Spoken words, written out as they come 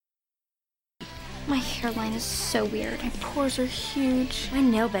My hairline is so weird. My pores are huge. My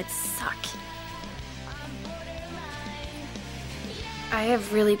nail beds suck. I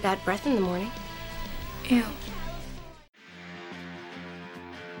have really bad breath in the morning. Ew.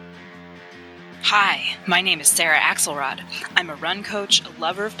 Hi, my name is Sarah Axelrod. I'm a run coach, a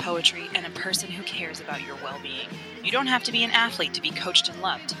lover of poetry, and a person who cares about your well-being. You don't have to be an athlete to be coached and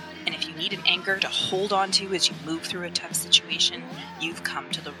loved. And if you need an anchor to hold on to as you move through a tough situation, you've come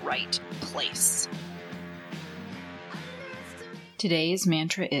to the right place. Today's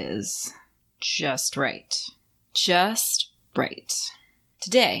mantra is just right. Just right.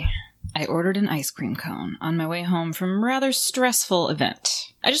 Today, I ordered an ice cream cone on my way home from a rather stressful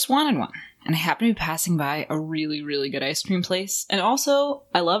event. I just wanted one. And I happened to be passing by a really, really good ice cream place. And also,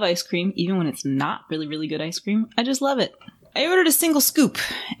 I love ice cream, even when it's not really, really good ice cream. I just love it. I ordered a single scoop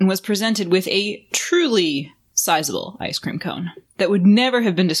and was presented with a truly sizable ice cream cone that would never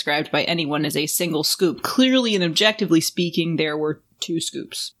have been described by anyone as a single scoop. Clearly and objectively speaking, there were 2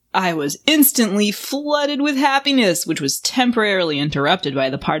 scoops. I was instantly flooded with happiness, which was temporarily interrupted by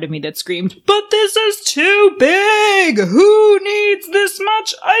the part of me that screamed, "But this is too big! Who needs this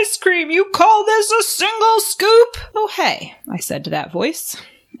much ice cream? You call this a single scoop?" "Oh, hey," I said to that voice.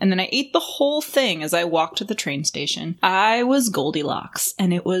 And then I ate the whole thing as I walked to the train station. I was Goldilocks,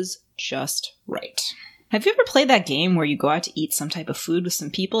 and it was just right. Have you ever played that game where you go out to eat some type of food with some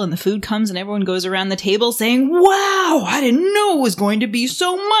people and the food comes and everyone goes around the table saying, "Wow, I didn't know it was going to be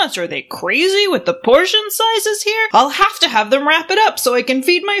so much. Are they crazy with the portion sizes here? I'll have to have them wrap it up so I can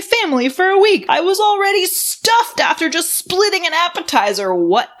feed my family for a week. I was already stuffed after just splitting an appetizer.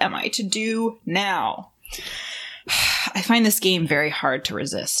 What am I to do now?" I find this game very hard to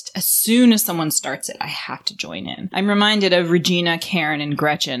resist. As soon as someone starts it, I have to join in. I'm reminded of Regina, Karen, and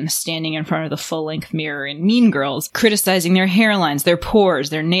Gretchen standing in front of the full-length mirror in Mean Girls, criticizing their hairlines, their pores,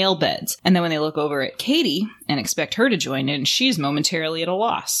 their nail beds. And then when they look over at Katie and expect her to join in, she's momentarily at a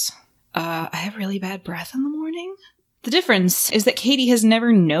loss. I have really bad breath in the morning? The difference is that Katie has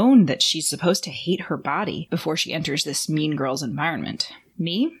never known that she's supposed to hate her body before she enters this Mean Girls environment.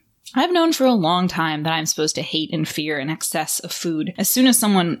 Me? I've known for a long time that I'm supposed to hate and fear an excess of food. As soon as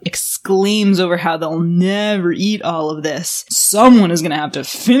someone exclaims over how they'll never eat all of this, someone is going to have to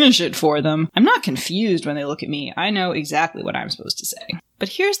finish it for them. I'm not confused when they look at me. I know exactly what I'm supposed to say. But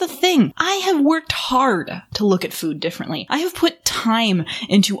here's the thing. I have worked hard to look at food differently. I have put time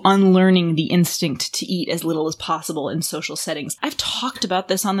into unlearning the instinct to eat as little as possible in social settings. I've talked about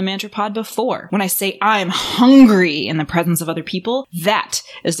this on the Mantra Pod before. When I say I'm hungry in the presence of other people, that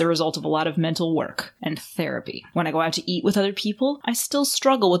is the result of a lot of mental work and therapy. When I go out to eat with other people, I still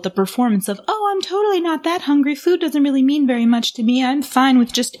struggle with the performance of, "Oh, I'm totally not that hungry. Food doesn't really mean very much to me. I'm fine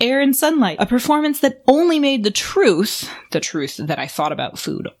with just air and sunlight." A performance that only made the truth that I thought about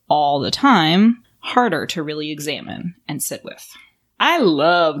food all the time, harder to really examine and sit with. I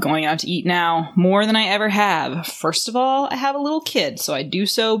love going out to eat now, more than I ever have. First of all, I have a little kid, so I do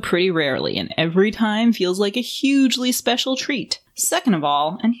so pretty rarely, and every time feels like a hugely special treat. Second of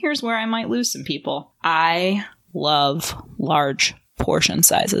all, and here's where I might lose some people, I love large portion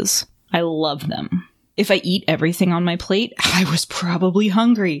sizes. I love them. If I eat everything on my plate, I was probably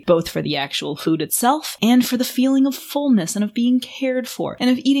hungry, both for the actual food itself and for the feeling of fullness and of being cared for, and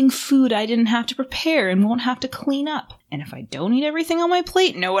of eating food I didn't have to prepare and won't have to clean up. And if I don't eat everything on my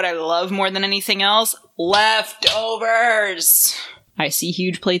plate, know what I love more than anything else? Leftovers! I see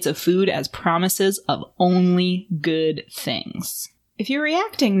huge plates of food as promises of only good things. If you're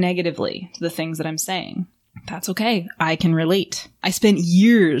reacting negatively to the things that I'm saying, that's okay. I can relate. I spent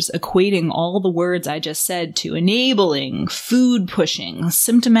years equating all the words I just said to enabling, food pushing,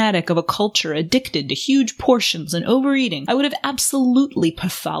 symptomatic of a culture addicted to huge portions and overeating. I would have absolutely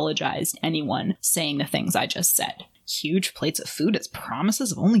pathologized anyone saying the things I just said. Huge plates of food as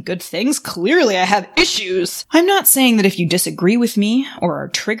promises of only good things? Clearly I have issues. I'm not saying that if you disagree with me or are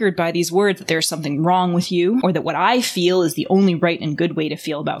triggered by these words that there's something wrong with you, or that what I feel is the only right and good way to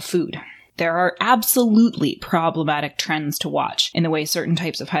feel about food. There are absolutely problematic trends to watch in the way certain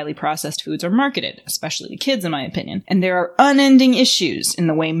types of highly processed foods are marketed, especially to kids in my opinion. And there are unending issues in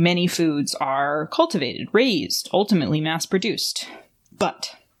the way many foods are cultivated, raised, ultimately mass-produced.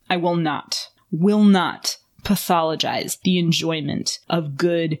 But I will not pathologize the enjoyment of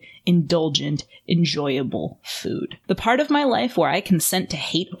good, indulgent, enjoyable food. The part of my life where I consent to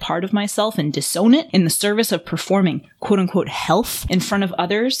hate a part of myself and disown it in the service of performing quote-unquote health in front of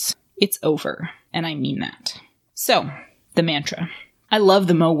others, it's over. And I mean that. So, the mantra. I love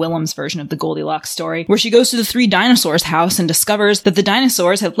the Mo Willems version of the Goldilocks story, where she goes to the 3 dinosaurs' house and discovers that the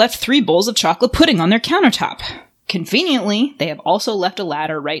dinosaurs have left 3 bowls of chocolate pudding on their countertop. Conveniently, they have also left a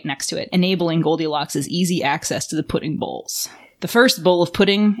ladder right next to it, enabling Goldilocks' easy access to the pudding bowls. The first bowl of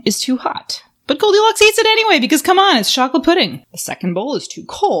pudding is too hot, but Goldilocks eats it anyway because, come on, it's chocolate pudding. The second bowl is too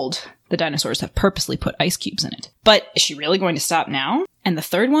cold. The dinosaurs have purposely put ice cubes in it. But is she really going to stop now? And the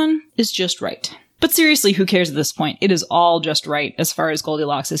third one is just right. But seriously, who cares at this point? It is all just right as far as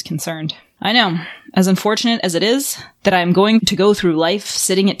Goldilocks is concerned. I know, as unfortunate as it is, that I am going to go through life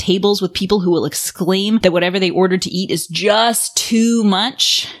sitting at tables with people who will exclaim that whatever they ordered to eat is just too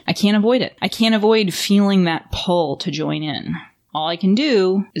much. I can't avoid it. I can't avoid feeling that pull to join in. All I can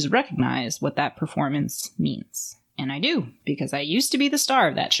do is recognize what that performance means. And I do, because I used to be the star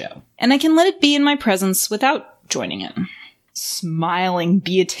of that show. And I can let it be in my presence without joining in. Smiling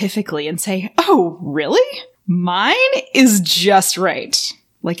beatifically and say, "Oh, really? Mine is just right."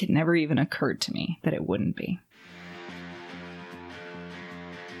 Like it never even occurred to me that it wouldn't be.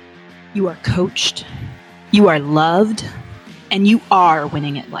 You are coached, you are loved, and you are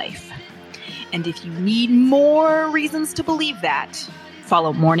winning at life. And if you need more reasons to believe that,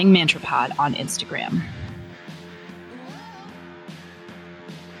 follow Morning Mantra Pod on Instagram.